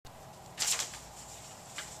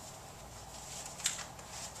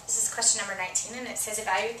question number 19, and it says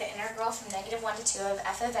evaluate the integral from -1 to 2 of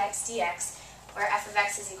f of x dx, where f of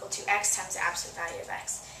x is equal to x times the absolute value of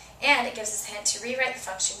x. And it gives us a hint to rewrite the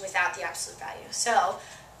function without the absolute value. So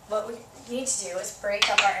what we need to do is break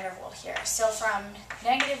up our interval here. So from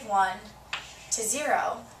 -1 to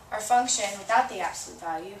 0, our function without the absolute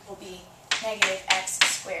value will be negative x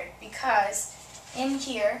squared, because in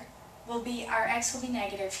here our x will be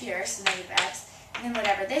negative here, so negative x, and then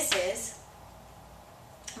whatever this is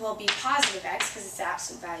will be positive x because it's the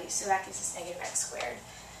absolute value, so that gives us negative x squared.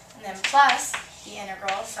 And then plus the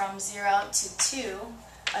integral from 0 to 2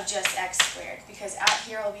 of just x squared, because out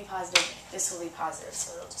here will be positive, this will be positive,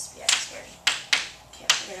 so it'll just be x squared. Okay,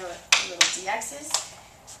 I'll forget what the little dx's.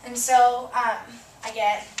 And so I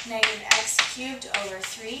get negative x cubed over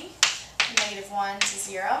 3 from -1 to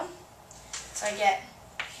 0. So I get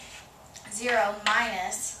 0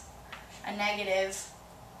 minus a negative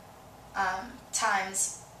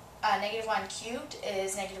times negative 1 cubed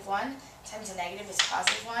is negative 1 times a negative is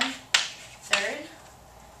positive 1 third,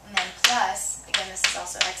 and then plus, again this is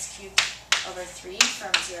also x cubed over 3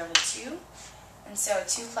 from 0 to 2, and so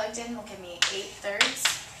 2 plugged in will give me 8 thirds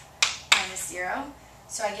minus 0,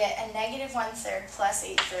 so I get a negative 1 third plus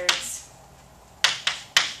 8 thirds,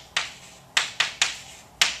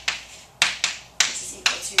 which is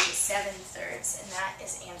equal to 7 thirds, and that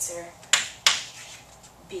is answer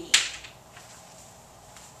B.